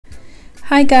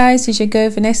Hi guys, it's your girl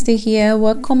Vanessa here.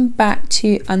 Welcome back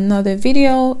to another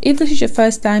video. If this is your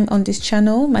first time on this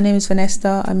channel, my name is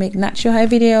Vanessa. I make natural hair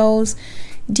videos,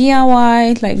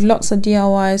 DIY, like lots of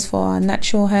DIYs for our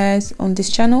natural hairs on this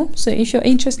channel. So if you're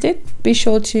interested, be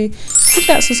sure to hit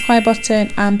that subscribe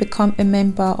button and become a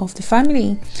member of the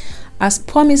family. As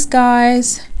promised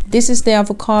guys, this is the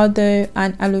avocado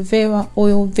and aloe vera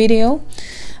oil video.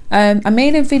 I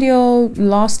made a video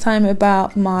last time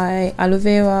about my aloe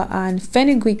vera and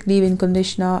fenugreek leave-in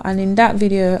conditioner, and in that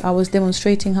video I was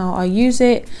demonstrating how I use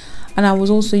it, and I was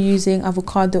also using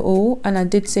avocado oil, and I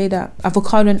did say that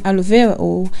avocado and aloe vera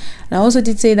oil, and I also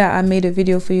did say that I made a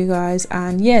video for you guys,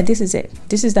 and yeah, this is it.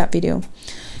 This is that video.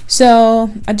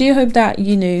 So I do hope that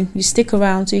you stick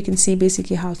around so you can see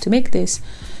basically how to make this.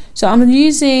 So I'm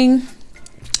using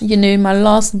my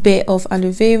last bit of aloe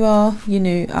vera.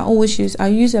 I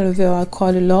use aloe vera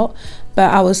quite a lot,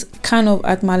 but I was kind of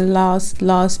at my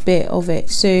last bit of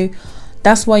it, so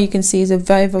that's why you can see it's a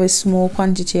very small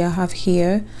quantity I have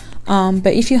here.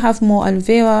 But if you have more aloe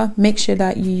vera, make sure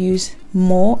that you use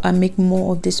more and make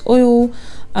more of this oil.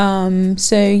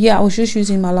 So yeah, I was just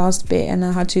using my last bit and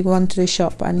I had to go into the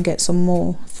shop and get some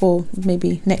more for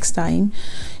maybe next time.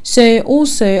 So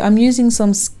also I'm using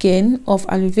some skin of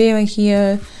aloe vera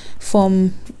here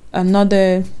from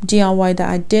another DIY that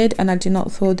I did, and I did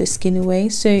not throw the skin away.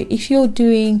 So if you're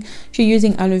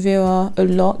using aloe vera a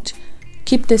lot,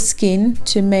 keep the skin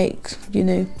to make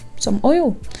some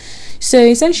oil. So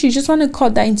essentially you just want to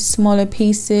cut that into smaller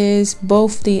pieces,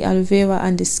 both the aloe vera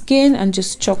and the skin, and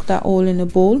just chuck that all in a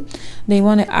bowl. Then you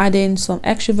want to add in some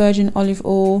extra virgin olive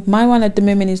oil. My one at the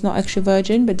moment is not extra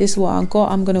virgin, but this is what I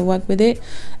got. I'm going to work with it.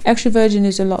 Extra virgin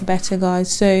is a lot better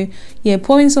guys. So yeah,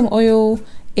 pour in some oil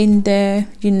in there,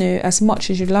 as much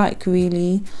as you like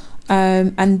really,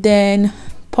 and then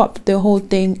pop the whole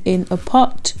thing in a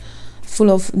pot full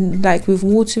of, like, with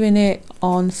water in it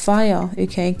on fire,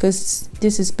 okay, because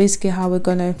this is basically how we're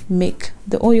gonna make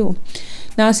the oil.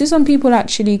 Now I see some people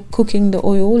actually cooking the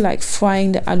oil, like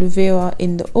frying the aloe vera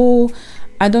in the oil.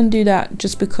 I don't do that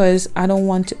just because I don't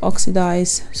want to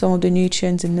oxidize some of the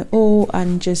nutrients in the oil,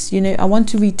 and just I want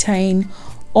to retain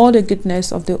all the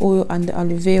goodness of the oil and the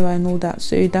aloe vera and all that.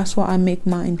 So that's why I make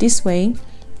mine this way.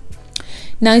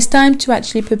 Now it's time to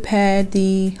actually prepare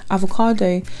the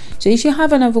avocado. So if you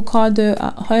have an avocado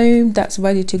at home that's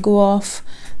ready to go off,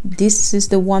 this is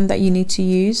the one that you need to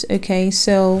use, okay?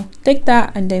 So take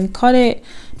that and then cut it,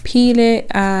 peel it,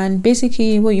 and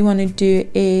basically what you want to do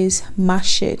is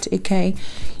mash it, okay?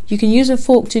 You can use a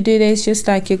fork to do this, just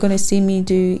like you're going to see me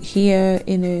do here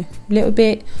in a little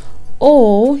bit,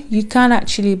 or you can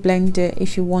actually blend it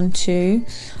if you want to.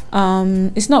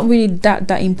 It's not really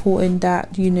that important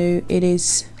that it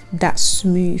is that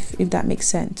smooth, if that makes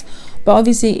sense, but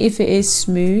obviously if it is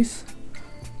smooth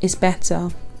it's better.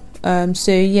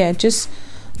 So yeah, just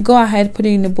go ahead, put it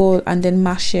in the bowl and then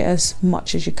mash it as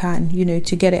much as you can,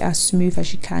 to get it as smooth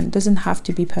as you can. It doesn't have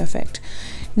to be perfect.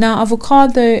 Now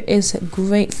avocado is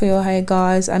great for your hair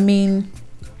guys. I mean,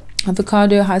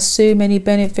 avocado has so many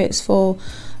benefits for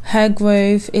hair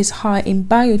growth. Is high in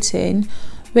biotin,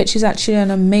 which is actually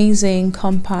an amazing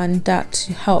compound that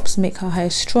helps make our hair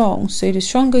strong. So the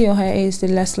stronger your hair is, the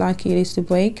less likely it is to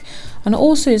break. And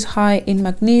also is high in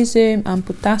magnesium and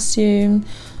potassium,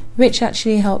 which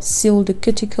actually helps seal the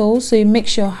cuticles, so it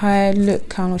makes your hair look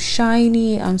kind of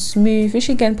shiny and smooth, which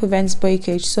again prevents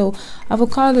breakage. So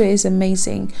avocado is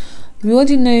amazing. We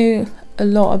already know a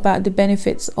lot about the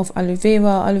benefits of aloe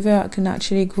vera. Aloe vera can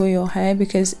actually grow your hair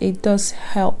because it does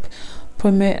help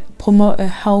promote a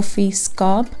healthy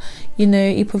scalp.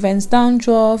 It prevents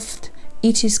dandruff,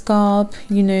 itchy scalp.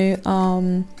 It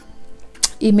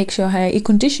makes your hair, it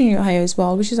conditions your hair as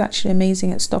well, which is actually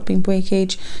amazing at stopping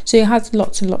breakage. So it has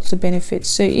lots and lots of benefits.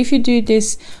 So if you do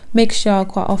this mixture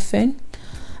quite often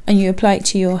and you apply it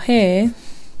to your hair,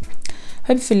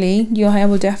 hopefully your hair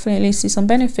will definitely see some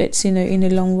benefits in the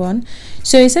long run.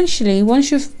 So essentially,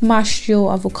 once you've mashed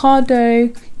your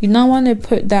avocado, you now want to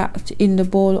put that in the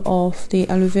bowl of the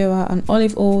aloe vera and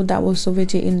olive oil that was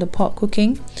already in the pot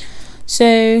cooking.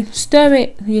 So stir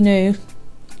it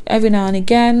every now and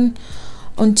again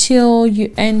until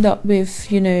you end up with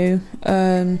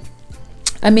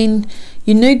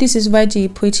this is ready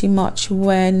pretty much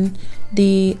when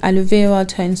the aloe vera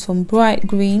turns from bright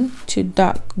green to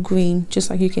dark green,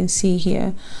 just like you can see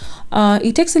here.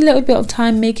 It takes a little bit of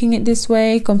time making it this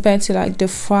way compared to like the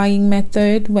frying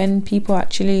method, when people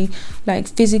actually like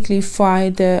physically fry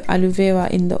the aloe vera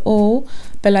in the oil.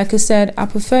 But like I said, I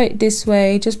prefer it this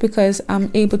way just because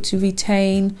I'm able to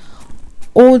retain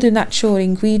all the natural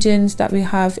ingredients that we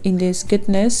have in this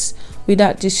goodness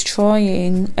without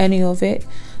destroying any of it.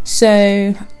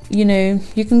 So you know,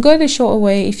 you can go the shorter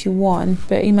way if you want,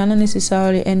 but it might not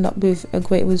necessarily end up with a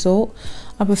great result.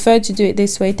 I prefer to do it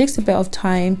this way. It takes a bit of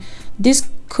time. This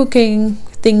cooking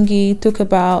thingy took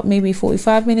about maybe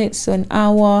 45 minutes to an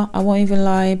hour, I won't even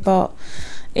lie, but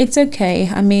it's okay.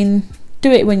 I mean, do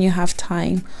it when you have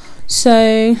time.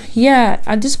 So yeah,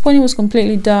 at this point it was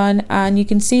completely done, and you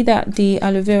can see that the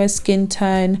aloe vera skin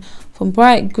turned from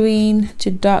bright green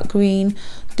to dark green.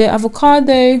 The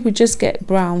avocado would just get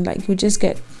brown, like you just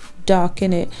get dark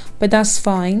in it, but that's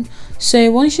fine. So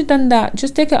once you've done that,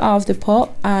 just take it out of the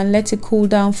pot and let it cool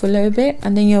down for a little bit,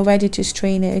 and then you're ready to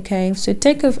strain it. Okay, so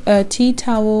take a tea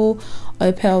towel or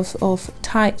a pair of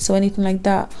tights or anything like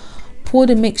that, pour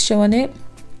the mixture on it,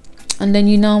 and then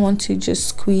you now want to just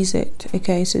squeeze it.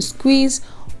 Okay, so squeeze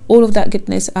all of that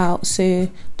goodness out, so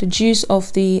the juice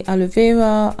of the aloe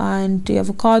vera and the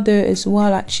avocado as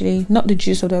well, actually not the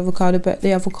juice of the avocado, but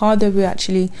the avocado will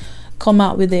actually come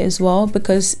out with it as well,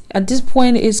 because at this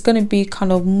point it's going to be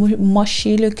kind of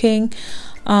mushy looking.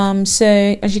 So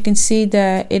as you can see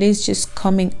there, it is just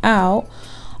coming out.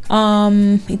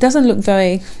 It doesn't look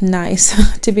very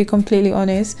nice to be completely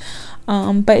honest,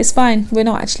 but it's fine, we're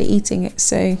not actually eating it,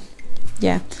 so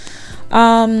yeah.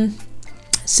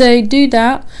 So do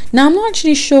that. Now I'm not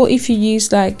actually sure if you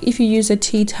use a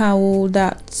tea towel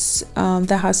that's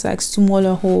that has like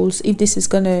smaller holes,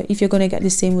 if you're gonna get the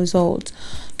same result,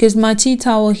 because my tea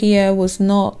towel here was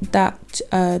not that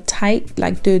tight,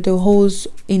 like the holes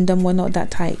in them were not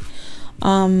that tight.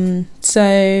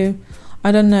 So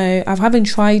I don't know, I haven't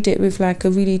tried it with like a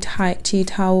really tight tea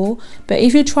towel, but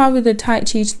if you try with a tight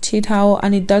tea towel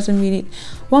and it doesn't really,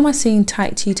 what am I saying,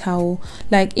 tight tea towel,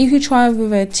 like if you try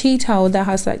with a tea towel that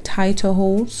has like tighter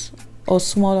holes or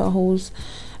smaller holes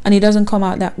and it doesn't come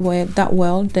out that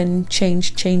well, then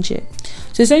change it.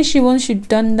 So essentially once you've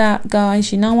done that,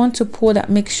 guys, you now want to pour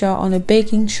that mixture on a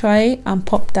baking tray and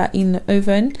pop that in the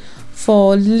oven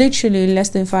for literally less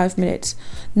than 5 minutes.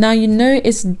 Now you know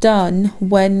it's done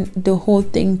when the whole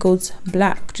thing goes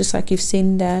black, just like you've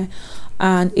seen there,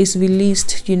 and it's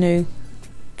released, you know,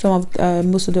 some of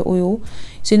most of the oil.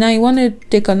 So now you want to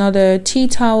take another tea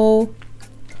towel.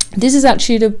 This is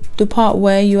actually the part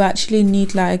where you actually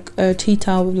need like a tea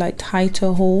towel with like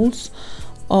tighter holes,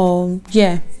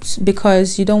 yeah,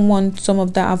 because you don't want some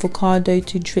of that avocado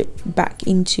to drip back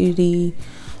into the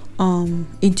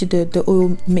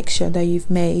oil mixture that you've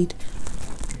made.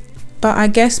 But I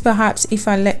guess perhaps if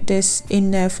I let this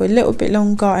in there for a little bit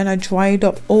longer and I dried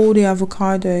up all the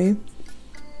avocado,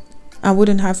 I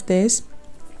wouldn't have this.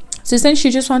 So essentially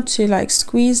you just want to like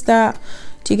squeeze that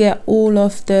to get all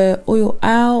of the oil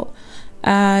out.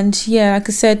 And yeah, like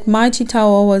I said, my tea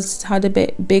towel had a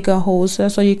bit bigger holes, so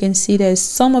that's why you can see there's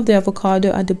some of the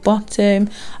avocado at the bottom.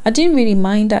 I didn't really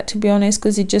mind that, to be honest,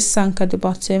 because it just sank at the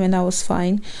bottom and that was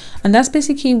fine. And that's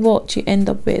basically what you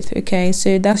end up with. Okay,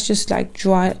 so that's just like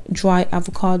dry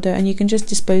avocado, and you can just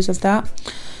dispose of that.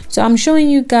 So I'm showing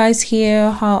you guys here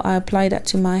how I apply that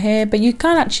to my hair, but you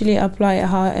can actually apply it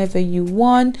however you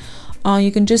want.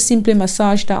 You can just simply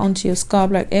massage that onto your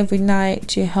scalp like every night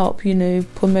to help, you know,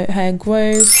 promote hair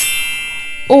growth,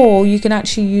 or you can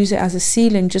actually use it as a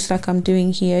sealant, just like I'm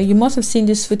doing here. You must have seen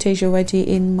this footage already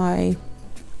in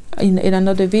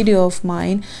another video of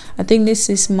mine. I think this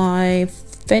is my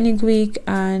fenugreek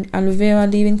and aloe vera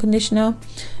leave-in conditioner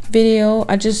video.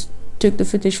 I just took the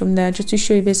footage from there just to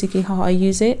show you basically how I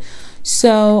use it.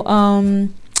 So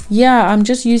yeah, I'm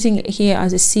just using it here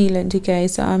as a sealant. Okay,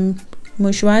 so I'm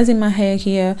moisturizing my hair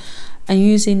here and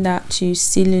using that to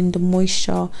seal in the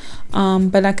moisture,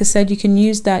 but like I said, you can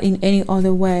use that in any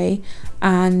other way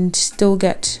and still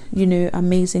get, you know,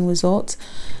 amazing results.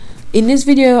 In this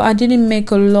video I didn't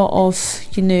make a lot of,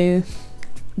 you know,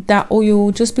 that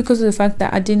oil, just because of the fact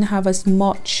that I didn't have as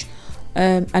much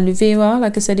aloe vera.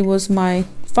 Like I said, it was my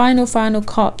final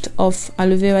cut of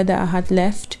aloe vera that I had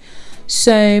left.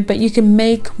 So, but you can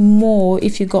make more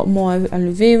if you got more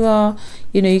aloe vera,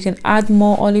 you know, you can add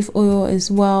more olive oil as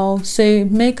well. So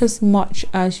make as much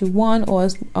as you want, or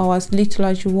as little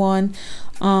as you want.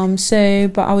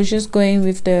 But I was just going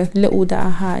with the little that I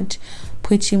had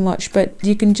pretty much, but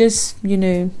you can just, you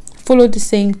know, follow the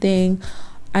same thing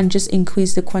and just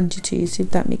increase the quantities,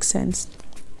 if that makes sense.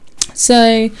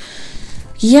 So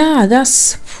yeah,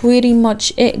 that's pretty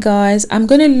much it, guys. I'm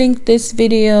gonna link this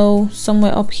video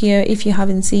somewhere up here if you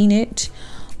haven't seen it.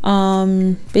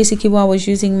 Basically, while I was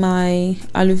using my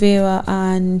aloe vera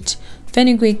and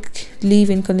fenugreek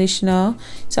leave-in conditioner.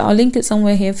 So I'll link it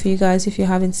somewhere here for you guys if you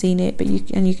haven't seen it, but you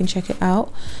can check it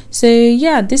out. So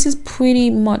yeah, this is pretty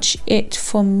much it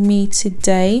for me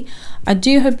today. I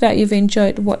do hope that you've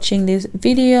enjoyed watching this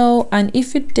video, and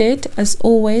if you did, as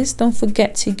always, don't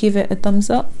forget to give it a thumbs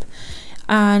up,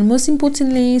 and most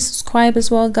importantly, subscribe as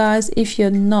well, guys, if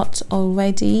you're not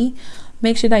already.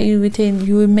 Make sure that you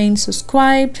remain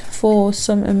subscribed for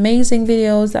some amazing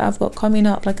videos that I've got coming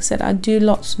up. Like I said, I do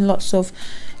lots and lots of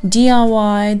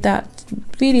DIY that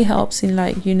really helps in,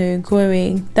 like, you know,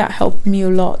 growing. That helped me a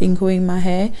lot in growing my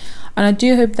hair, and I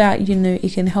do hope that, you know,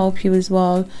 it can help you as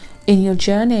well in your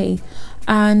journey.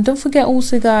 And don't forget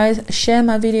also, guys, share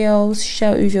my videos,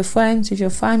 share it with your friends, with your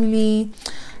family,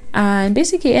 and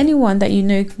basically anyone that you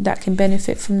know that can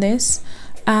benefit from this.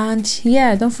 And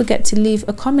yeah, don't forget to leave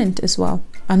a comment as well.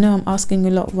 I know I'm asking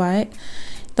a lot, right?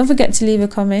 Don't forget to leave a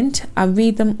comment. I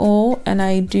read them all, and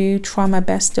I do try my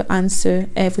best to answer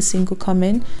every single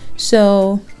comment.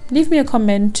 So leave me a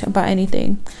comment about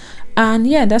anything. And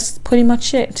yeah, that's pretty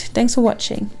much it. Thanks for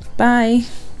watching. Bye.